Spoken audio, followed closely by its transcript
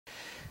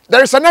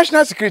There is a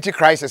national security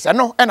crisis. I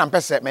know, and I'm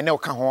person me ne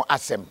oka ho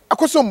asem.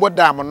 Akoso Volta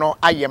Dam no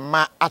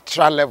ayema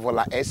atra level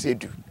a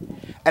esedu.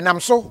 And I'm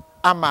so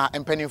ama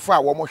empanimfo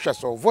a wo mo hwe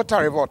so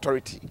Volta River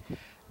Authority.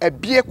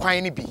 Ebie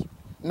kwan ni bi.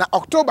 Na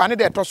October ne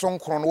de to so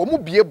nkron no wo mu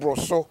bie bro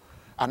so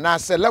ana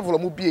se level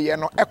mu bie ye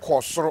no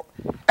ekọ soro.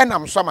 And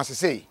I'm so ama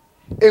sesei.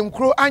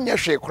 Enkro anya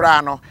hwe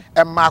kra no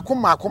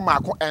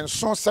maako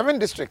enso 7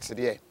 districts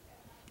there.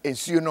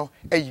 Ensuo no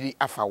ayiri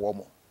afa wo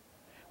mo.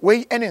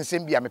 Wei ene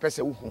nsem bia me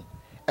pese wo hu.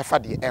 Efa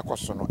de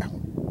ekoso no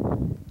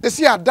eho this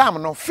year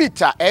dam no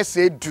feature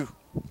du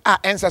a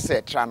ensa se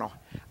tra no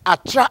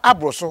atra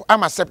abroso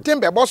ama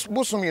September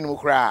bosom yenu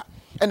kra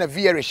na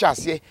vie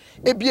rehase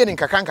ebie ni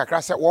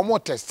nkakra se wo mo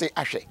test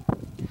ahwe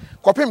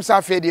kopim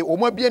sa afi de wo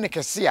mo bie ni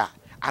kese a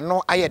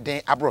ano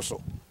ayeden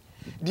abroso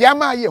de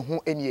ama aye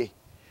hu enie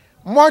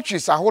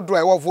mortuaries ahodo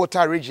e wo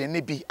Volta region ne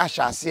bi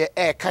ahyase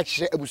ka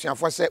kire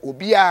abusuafo se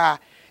obi a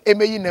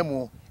emeyi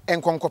namu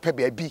enkonkope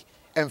ba bi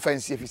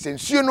emfansie fi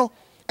sensuo no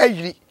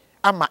ayiri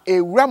ama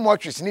ewura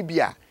mortuaries ni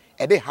bia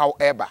ede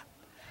however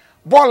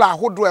ball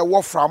ahodo e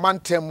wo fra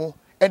mantemu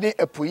ene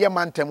epuye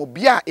mantemu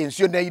bia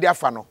ensuo na yiri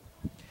afa no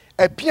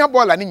epia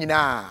ball ani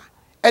nyina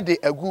ede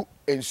agu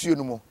ensuo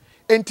no mu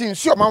enti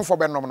nsuo manfo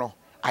benom no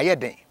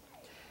ayeden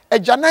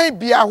ejanan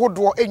bia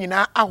ahodo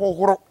enyina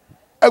ahohoro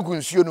agu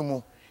nsuo no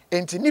mu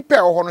enti nipa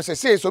eho no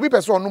sese so bi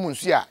pese onum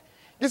nsuo a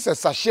this is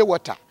sachet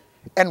water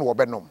en wo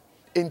benom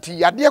enti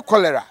yade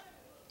cholera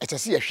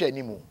etese ye hwe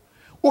animu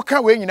wo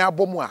ka we nyina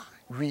bomu a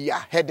we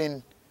are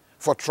heading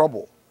for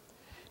trouble.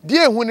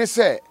 Dear when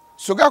say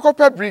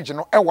Sogakope Bridge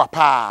no ewa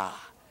pa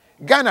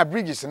Ghana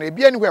bridges no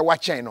ebi anywhere wa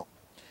chen no.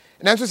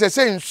 Nanso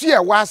say nsu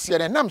e wa ase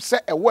nam say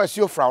e wa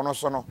asio fra no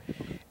so no.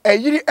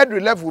 Eyiri edre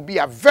level be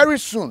a very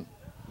soon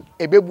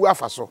ebebu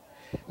afa so.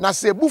 Na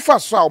se ebu fa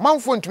so a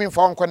manfo ntumi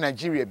fa onko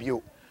Nigeria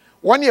bio.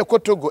 Woni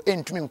ekotogo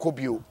entumi nko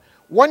bio.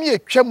 Woni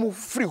etwamu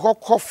free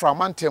hokko fra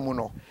mantemu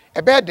no.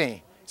 Ebe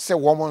den se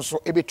wo mo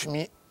nso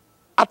ebetumi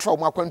atwa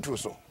mo akwantu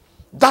so.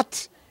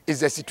 That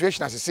is the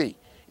situation as I say.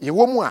 Ye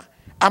womu a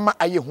ama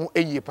aye hu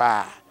eyi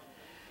pa.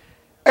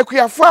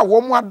 Ekuyafo a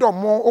womu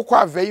adomo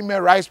okwa Veime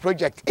Rice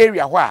project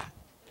area ho a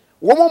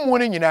womu mu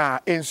ne nyina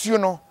ensuo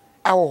no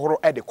ahohoro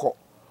edekọ.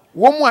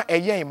 Womu a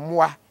eye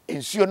mmoa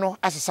ensuo no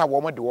asesa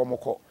womu de womu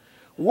kọ.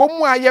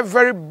 Womu a ye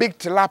very big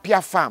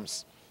tilapia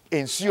farms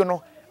ensuo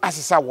no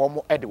asesa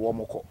womu de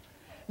womu kọ.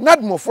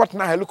 Nadmo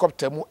fortna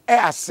helicopter mu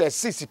assess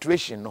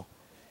situation no.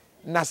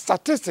 Na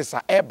statistics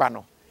a eba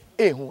no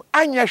ehu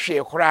anya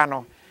hwe kora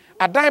no.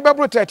 Adan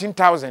bebro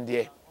 13,000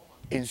 there.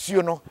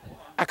 Ensuo no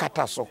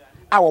akata so.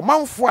 Awo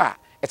manfo a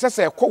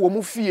etese ekọ wo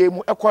mu fie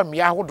mu ekọ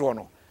mmea ahodo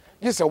no.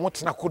 Yese wo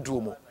tena kodo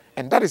mu.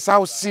 And that is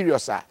how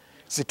serious a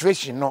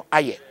situation no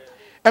aye.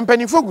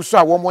 Empanifo guso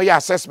a wo mo ye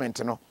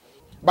assessment no.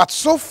 But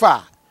so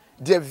far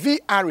the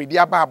VR the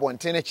ababo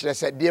ntene kire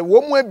se de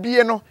wo mu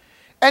abie no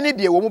ene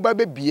de wo mu ba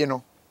bebie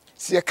no.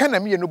 Se e kana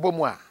me no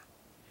bomu a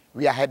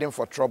we are heading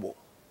for trouble.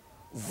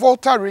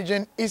 Volta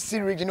region, East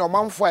region, or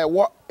manfo e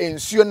wo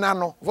ensuo na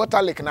no,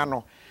 Volta Lake na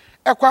no.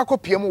 Ekwa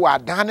akopiem wa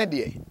dan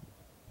de.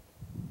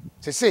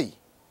 Sesei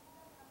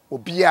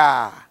obi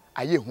a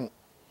aye hu.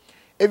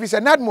 If it's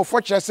a nadmo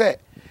for say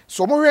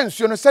so mo hwe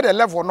ensuo no say the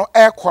level no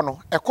ekọ no,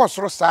 ekọ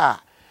soro saa.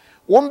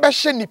 Won be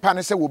hye nipa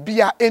ne say obi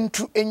a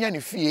entu enya ne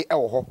fie e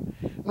wo ho.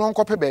 No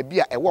nkope ba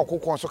bia e wo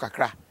kokon so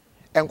kakra.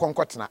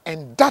 Enkonkotena.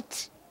 And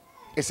that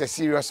is a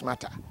serious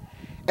matter.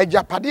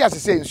 Ejapade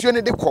asese ensuo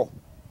ne de kọ.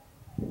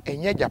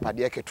 Enye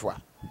japade ketua.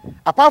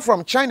 Apart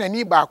from China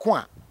ni baako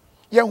a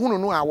ye hunu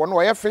no a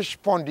wono ye fish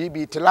pond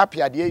bi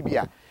tilapia de bi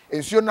a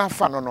ensuo na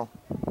fa no no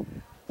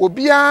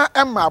obia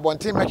emma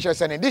abonten mekere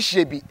se ne de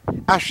hye bi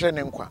ahwe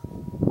ne nkwa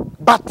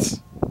but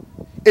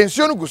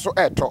ensuo no guso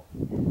eto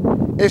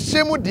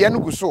ehyemu de no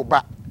guso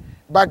ba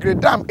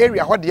Bagredam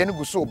area ho de no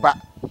guso ba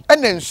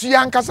ena ensuo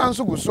ankasa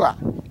nso guso a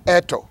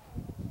eto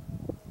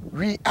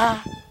we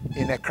are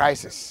in a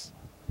crisis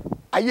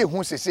aye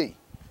hu sesei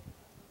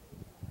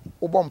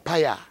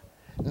Ubompaya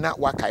na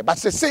wakai but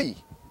say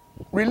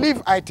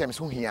relief items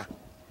hu hia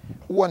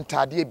won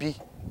tade bi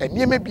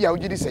enieme bi a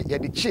wogidi se ye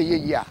de chie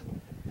ye a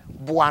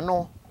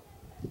boano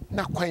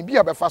na kwan bi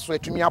a befa so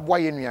atumi aboa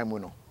ye nuan mu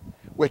no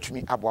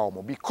watumi aboa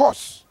mo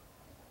because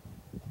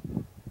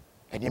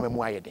enieme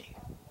mu ayede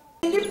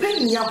nipa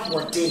nya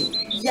bode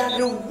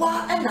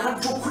yarewa na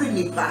adokuri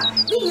nipa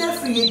nya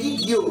free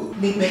didio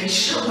me be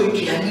chwe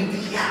aduane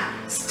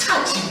bia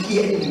start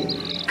bi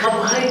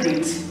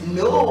carbohydrates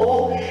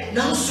no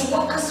now so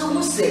wakasa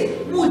mo say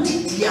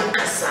wodi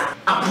akasa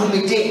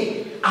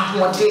apomede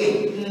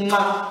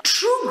ahode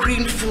true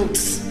green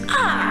foods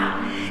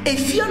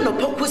if you no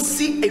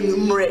pokosi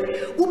enumre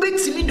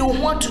ubetimi de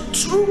ho to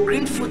true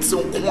green foods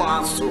nko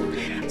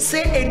aso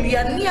say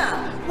enuane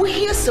a wo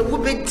hear say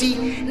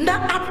wobedi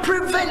na a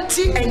prevent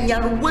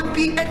enyarewa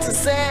bi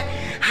etse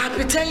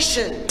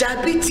hypertension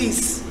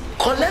diabetes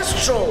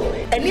cholesterol,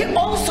 and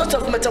all sorts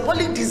of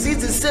metabolic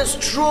diseases, say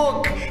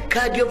stroke,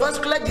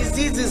 cardiovascular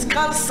diseases,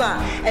 cancer,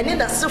 and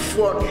in a so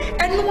forth.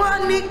 And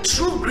one need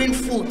true green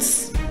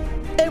foods.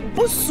 A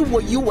busu wo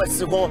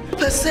US ho.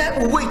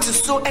 Pese wait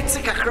so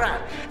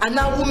etikakra and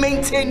now we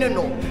maintain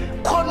no.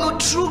 Kono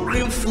true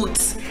green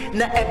foods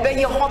na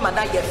ebeye homa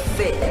na ye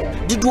fair.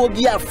 Didu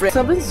obi afre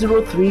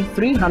 703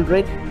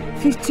 300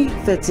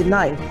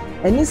 5039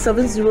 and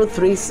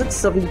 703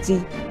 670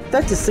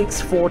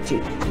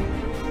 3640.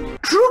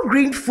 True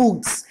green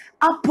foods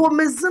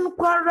apomezin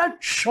kwara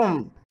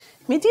chum.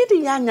 Me did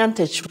young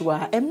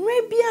antechwa and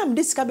maybe I'm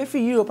discovered for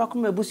Europe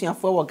akuma busuya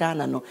for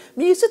Ghana no.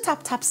 Me used to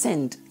tap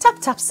send.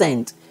 Tap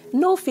send.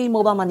 No fee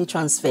mobile money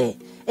transfer.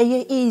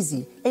 Eye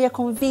easy, eye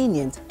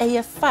convenient,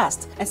 eye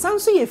fast, and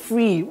sounds so ye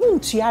free.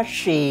 Won't ya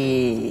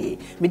she?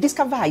 Me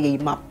discover ye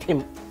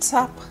mapim.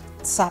 Tap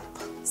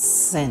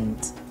send.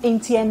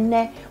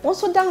 Intienne.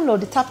 Also download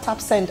the tap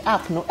send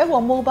app no.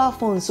 Ever mobile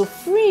phone so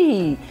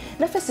free.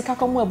 Na first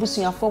kakomo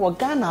busuya for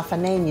Ghana for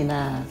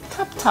na.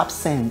 Tap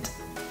send.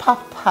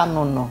 Papa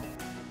no.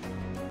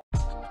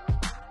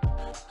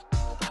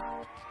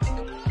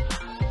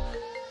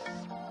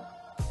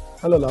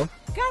 Hello, love.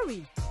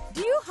 Gary,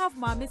 do you have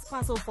Mommy's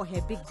parcel for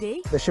her big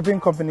day? The shipping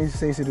company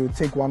says it will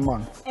take 1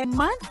 month. A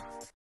month?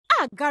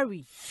 Ah,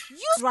 Gary,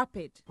 use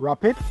Rapid.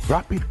 Rapid?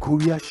 Rapid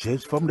courier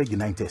ships from the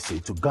United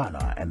States to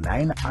Ghana and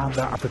 9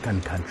 other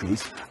African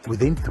countries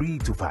within 3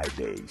 to 5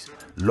 days.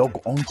 Log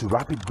on to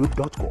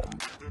rapidgroup.com,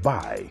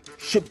 buy,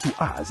 ship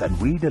to us, and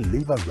we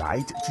deliver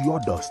right to your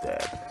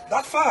doorstep.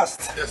 That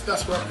fast? Yes,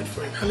 that's Rapid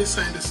for you. Can you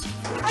sign this?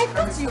 I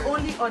thought you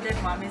only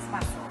ordered Mommy's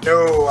parcel.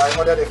 No, I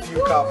ordered a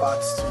few car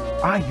parts too.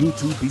 Are you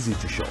too busy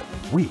to shop?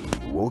 We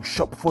will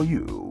shop for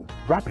you.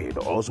 Rapid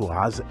also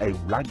has a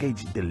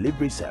luggage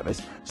delivery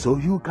service, so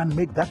you can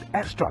make that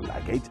extra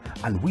luggage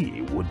and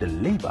we will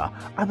deliver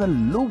at the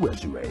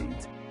lowest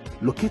rate.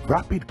 Locate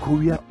Rapid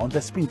Courier on the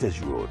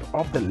Spinters Road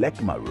off the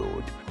Lekma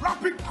Road.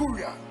 Rapid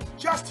Courier.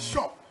 Just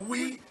shop.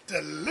 We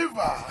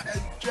deliver.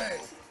 Enjoy.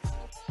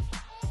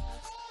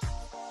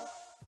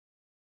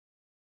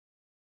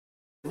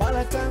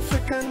 Malata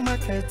African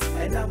market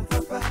and I'm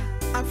Papa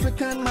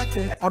African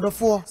market. Order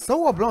for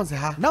so blonze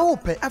ha. Now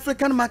open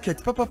African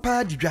market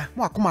Papa Didra.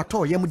 Mwakuma to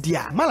yemu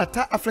dia.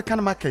 Malata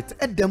African market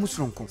edemu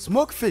sronko.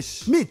 Smoked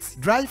fish, meat,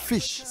 dry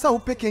fish, sa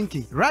upe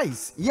kenki,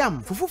 rice,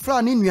 yam, fufu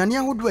flour ni nnuane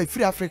ahodo e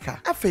free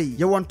Africa. Afei,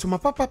 ye want to ma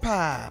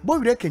papa.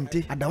 Bowire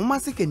kente,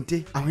 adawomase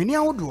kente, ahweni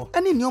ahodo.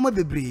 Ani nneoma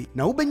bebre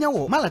na wobenya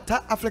wo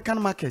Malata African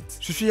market.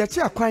 Hwehwe ye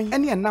chi akwan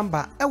ene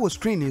number e wo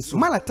screen so.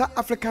 Malata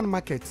African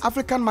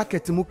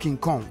market mu King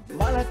Kong.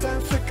 Malata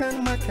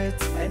African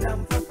market and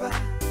I'm Papa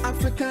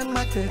African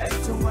market.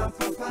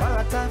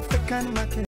 Malata African market.